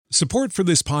Support for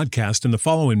this podcast and the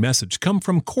following message come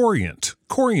from Corient.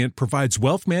 Corient provides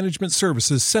wealth management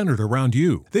services centered around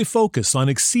you. They focus on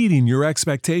exceeding your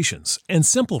expectations and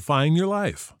simplifying your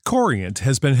life. Corient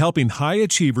has been helping high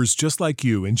achievers just like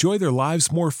you enjoy their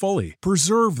lives more fully,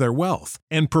 preserve their wealth,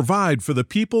 and provide for the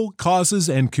people, causes,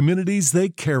 and communities they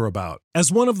care about. As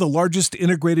one of the largest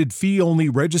integrated fee-only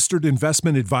registered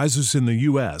investment advisors in the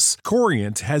U.S.,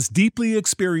 Corient has deeply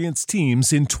experienced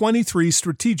teams in 23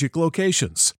 strategic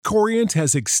locations. Corient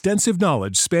has extensive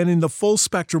knowledge spanning the full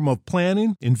spectrum of planning,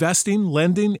 investing,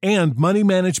 lending, and money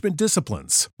management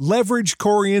disciplines. Leverage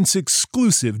Corient's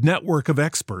exclusive network of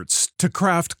experts to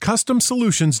craft custom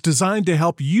solutions designed to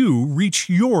help you reach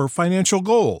your financial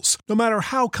goals, no matter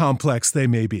how complex they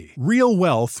may be. Real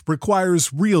wealth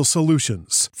requires real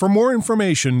solutions. For more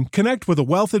information, connect with a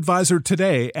wealth advisor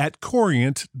today at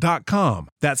Corient.com.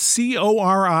 That's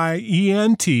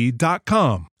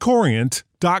Corient.com.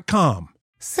 Corient.com.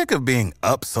 Sick of being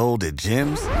upsold at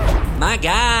gyms? My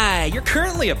guy, you're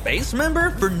currently a base member?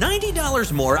 For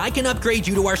 $90 more, I can upgrade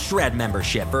you to our Shred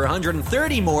membership. For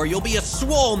 $130 more, you'll be a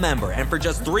Swole member. And for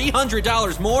just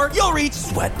 $300 more, you'll reach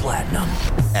Sweat Platinum.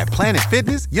 At Planet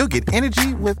Fitness, you'll get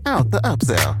energy without the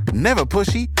upsell. Never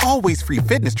pushy, always free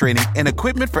fitness training and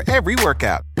equipment for every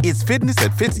workout. It's fitness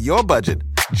that fits your budget.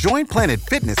 Join Planet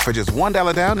Fitness for just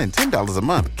 $1 down and $10 a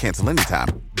month. Cancel anytime.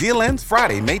 Deal ends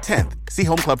Friday, May 10th. See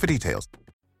Home Club for details.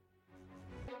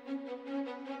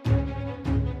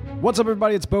 What's up,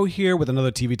 everybody? It's Bo here with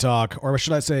another TV Talk, or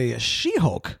should I say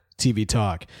She-Hulk TV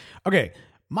Talk. Okay,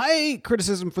 my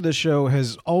criticism for this show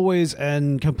has always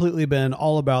and completely been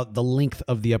all about the length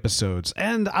of the episodes.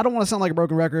 And I don't want to sound like a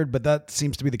broken record, but that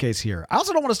seems to be the case here. I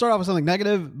also don't want to start off with something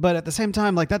negative, but at the same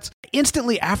time, like that's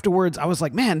instantly afterwards, I was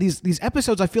like, man, these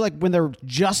episodes, I feel like when they're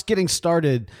just getting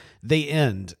started, they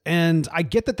end. And I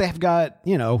get that they've got,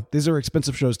 you know, these are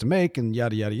expensive shows to make and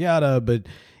yada, yada, yada, but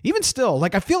even still,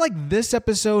 like I feel like this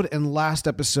episode and last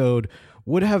episode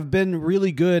would have been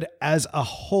really good as a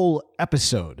whole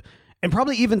episode. And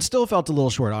probably even still felt a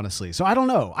little short, honestly. So I don't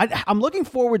know. I'm looking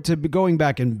forward to going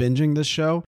back and binging this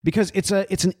show because it's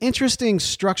an interesting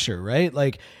structure, right?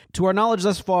 Like to our knowledge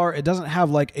thus far, it doesn't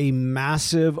have like a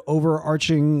massive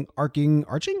overarching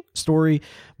story.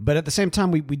 But at the same time,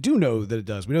 we do know that it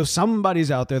does. We know somebody's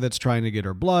out there that's trying to get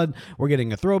her blood. We're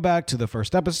getting a throwback to the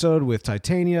first episode with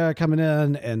Titania coming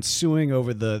in and suing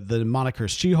over the moniker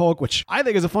She-Hulk, which I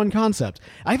think is a fun concept.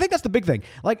 I think that's the big thing.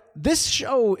 Like this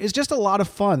show is just a lot of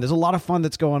fun. There's a lot of fun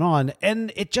that's going on,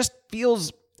 and it just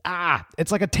feels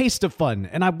it's like a taste of fun,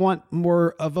 and I want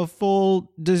more of a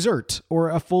full dessert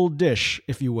or a full dish,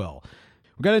 if you will.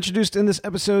 We got introduced in this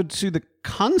episode to the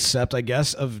concept, I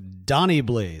guess, of Donnie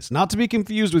Blaze. Not to be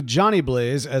confused with Johnny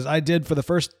Blaze, as I did for the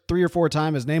first 3 or 4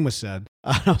 times his name was said.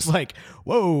 I was like,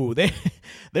 whoa,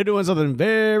 they're doing something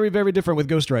very, very different with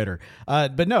Ghost Rider.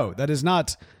 But no, that is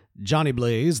not Johnny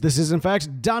Blaze. This is, in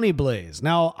fact, Donnie Blaze.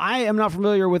 Now, I am not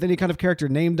familiar with any kind of character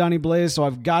named Donnie Blaze, so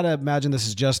I've got to imagine this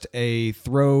is just a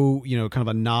kind of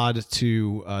a nod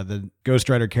to the Ghost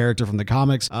Rider character from the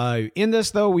comics. In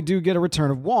this, though, we do get a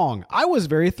return of Wong. I was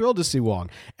very thrilled to see Wong.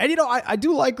 And, I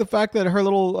do like the fact that her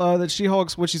little, that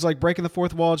She-Hulk's, when she's like breaking the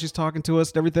fourth wall and she's talking to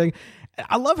us and everything.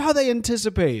 I love how they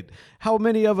anticipate how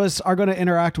many of us are going to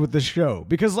interact with this show.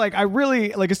 Because, like, I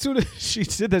really, like, as soon as she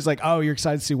said this, like, oh, you're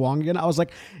excited to see Wong again? I was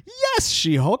like, yes,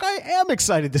 She-Hulk, I am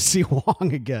excited to see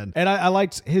Wong again. And I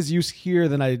liked his use here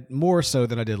more so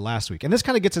than I did last week. And this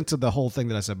kind of gets into the whole thing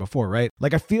that I said before, right?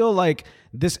 Like, I feel like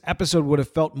this episode would have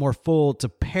felt more full to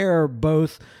pair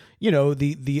both,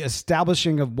 the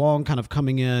establishing of Wong kind of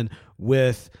coming in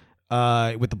with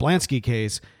the Blansky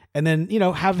case, and then,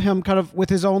 have him kind of with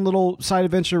his own little side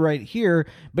adventure right here,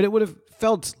 but it would have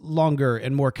felt longer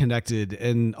and more connected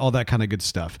and all that kind of good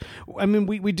stuff. I mean,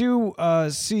 we do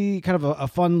see kind of a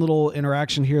fun little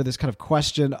interaction here, this kind of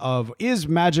question of, is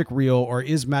magic real, or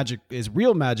is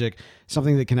real magic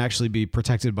something that can actually be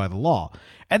protected by the law?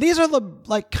 And these are the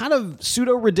kind of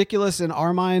pseudo ridiculous in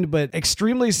our mind, but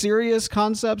extremely serious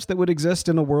concepts that would exist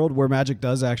in a world where magic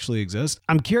does actually exist.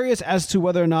 I'm curious as to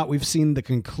whether or not we've seen the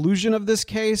conclusion of this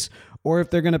case, or if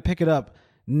they're going to pick it up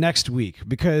next week,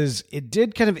 because it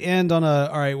did kind of end on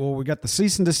all right, well, we got the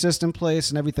cease and desist in place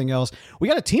and everything else. We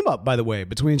got a team up, by the way,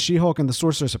 between She-Hulk and the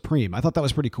Sorcerer Supreme. I thought that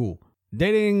was pretty cool.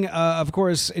 Dating, of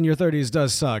course, in your 30s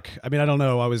does suck. I mean, I don't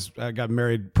know. I got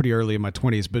married pretty early in my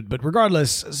 20s, but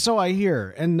regardless, so I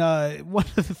hear. And one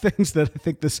of the things that I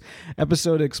think this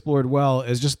episode explored well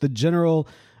is just the general,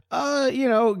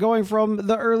 going from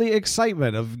the early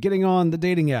excitement of getting on the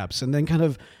dating apps and then kind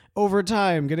of over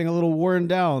time getting a little worn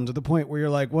down to the point where you're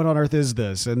like, what on earth is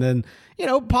this? And then,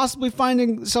 possibly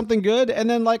finding something good, and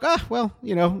then like,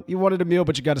 you wanted a meal,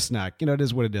 but you got a snack. It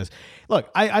is what it is. Look,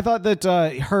 I thought that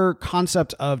her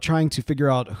concept of trying to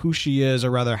figure out who she is, or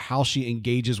rather how she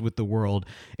engages with the world,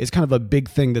 is kind of a big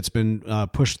thing that's been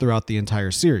pushed throughout the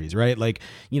entire series, right? Like,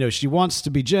 she wants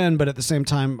to be Jen, but at the same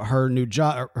time,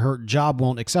 her job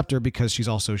won't accept her because she's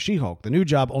also She-Hulk. The new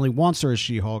job only wants her as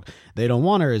She-Hulk. They don't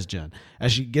want her as Jen.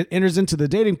 As she enters into the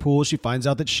dating pool, she finds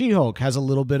out that She-Hulk has a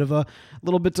little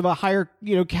bits of a higher,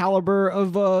 caliber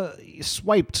of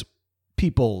swiped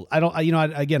people. I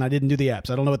didn't do the apps.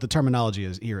 I don't know what the terminology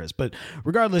is, but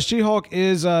regardless, She-Hulk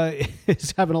is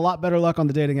having a lot better luck on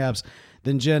the dating apps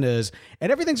than Jen is,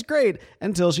 and everything's great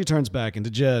until she turns back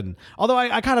into Jen. Although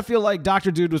I kind of feel like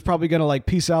Dr. Dude was probably going to like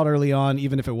peace out early on,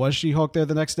 even if it was She-Hulk there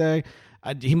the next day.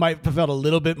 He might have felt a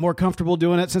little bit more comfortable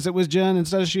doing it since it was Jen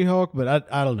instead of She-Hulk,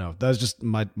 but I don't know. That was just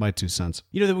my 2 cents.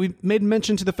 That we made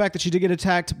mention to the fact that she did get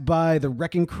attacked by the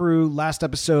Wrecking Crew last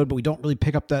episode, but we don't really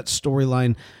pick up that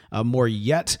storyline more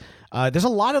yet. There's a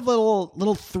lot of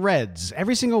little threads.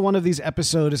 Every single one of these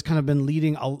episodes has kind of been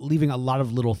leaving a lot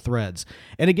of little threads.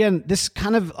 And again, this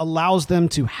kind of allows them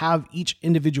to have each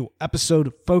individual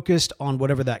episode focused on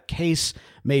whatever that case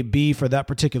may be for that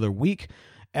particular week,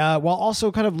 while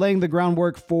also kind of laying the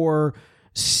groundwork for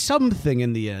something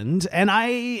in the end. And I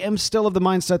am still of the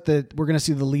mindset that we're going to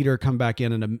see the leader come back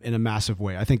in a massive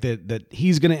way. I think that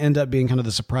he's going to end up being kind of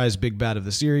the surprise big bad of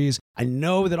the series. I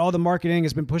know that all the marketing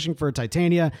has been pushing for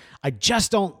Titania. I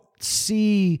just don't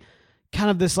see kind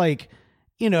of this like,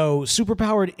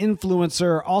 superpowered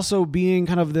influencer also being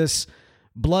kind of this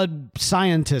blood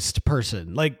scientist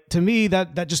person. Like, to me,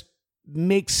 that just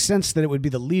makes sense that it would be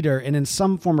the leader, and in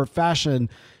some form or fashion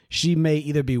she may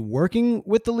either be working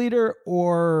with the leader,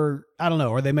 or I don't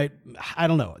know,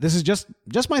 this is just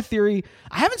my theory.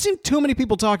 I haven't seen too many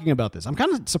people talking about this. I'm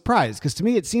kind of surprised, because to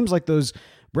me it seems like those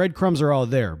breadcrumbs are all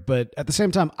there, but at the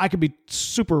same time I could be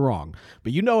super wrong.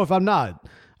 But if I'm not,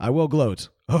 I will gloat.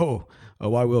 I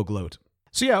will gloat.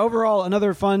 So yeah, overall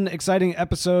another fun, exciting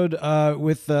episode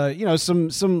with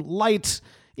some light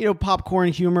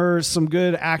popcorn humor, some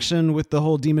good action with the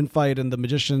whole demon fight and the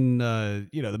magician,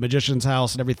 the magician's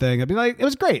house and everything. I mean, like, it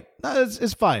was great.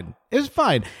 It's fine. It was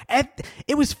fine.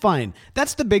 It was fine.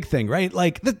 That's the big thing, right?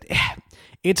 Like,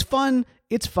 it's fun.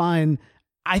 It's fine.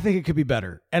 I think it could be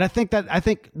better. And I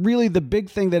think really the big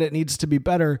thing that it needs to be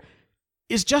better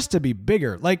is just to be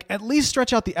bigger. Like, at least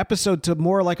stretch out the episode to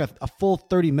more like a full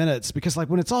 30 minutes, because like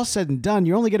when it's all said and done,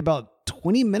 you only get about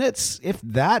 20 minutes, if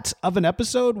that, of an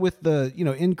episode, with the,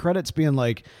 end credits being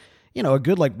like, a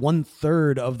good like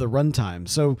 1/3 of the runtime.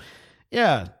 So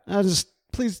yeah,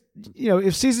 please,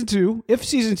 if season two,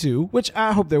 which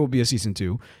I hope there will be a season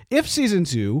 2, if season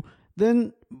 2,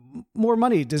 then more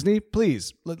money, Disney,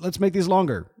 please. Let's make these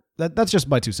longer. That's just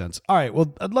my 2 cents. All right.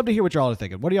 Well, I'd love to hear what y'all are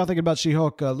thinking. What are y'all thinking about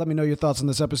She-Hulk? Let me know your thoughts on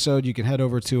this episode. You can head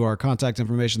over to our contact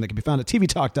information that can be found at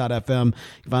tvtalk.fm. You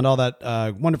can find all that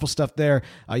wonderful stuff there.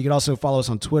 You can also follow us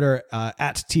on Twitter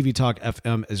at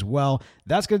tvtalkfm as well.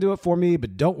 That's going to do it for me,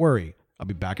 but don't worry. I'll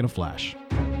be back in a flash.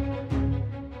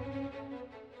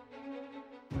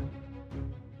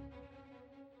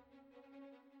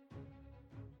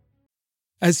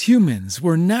 As humans,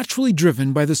 we're naturally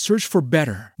driven by the search for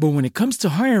better. But when it comes to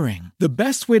hiring, the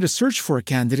best way to search for a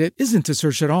candidate isn't to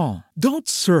search at all. Don't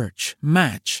search,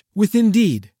 match with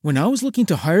Indeed. When I was looking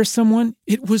to hire someone,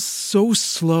 it was so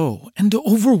slow and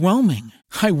overwhelming.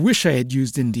 I wish I had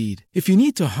used Indeed. If you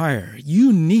need to hire,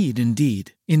 you need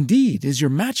Indeed. Indeed is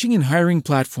your matching and hiring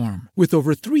platform with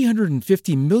over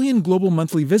 350 million global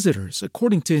monthly visitors,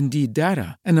 according to Indeed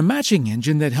data, and a matching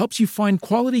engine that helps you find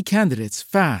quality candidates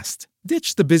fast.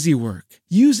 Ditch the busy work.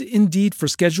 Use Indeed for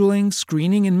scheduling,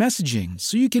 screening, and messaging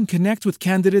so you can connect with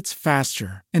candidates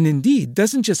faster. And Indeed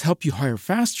doesn't just help you hire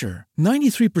faster.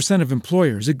 93% of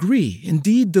employers agree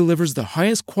Indeed delivers the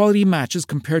highest quality matches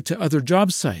compared to other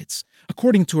job sites,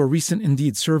 according to a recent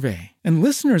Indeed survey. And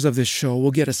listeners of this show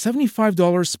will get a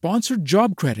 $75 sponsored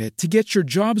job credit to get your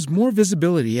jobs more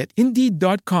visibility at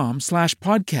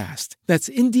Indeed.com/podcast. That's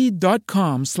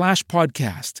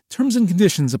Indeed.com/podcast. Terms and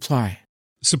conditions apply.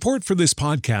 Support for this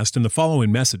podcast and the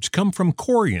following message come from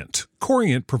Corient.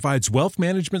 Corient provides wealth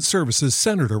management services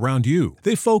centered around you.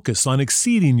 They focus on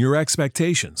exceeding your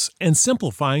expectations and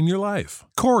simplifying your life.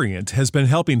 Corient has been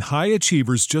helping high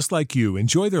achievers just like you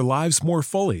enjoy their lives more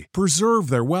fully, preserve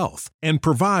their wealth, and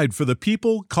provide for the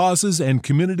people, causes, and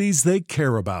communities they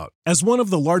care about. As one of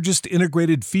the largest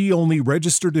integrated fee-only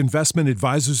registered investment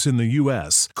advisors in the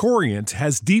U.S., Corient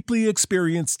has deeply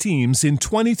experienced teams in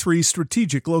 23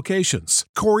 strategic locations.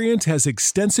 Corient has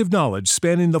extensive knowledge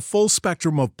spanning the full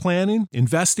spectrum of planning,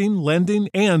 investing, lending,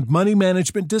 and money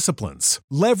management disciplines.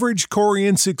 Leverage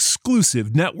Corient's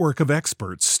exclusive network of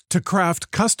experts to craft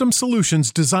custom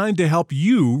solutions designed to help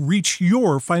you reach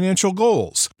your financial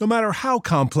goals, no matter how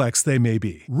complex they may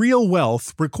be. Real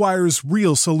wealth requires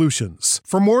real solutions.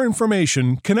 For more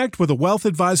information, connect with a wealth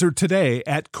advisor today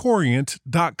at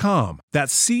Corient.com.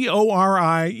 That's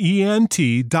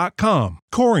Corient.com.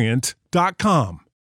 Corient.com.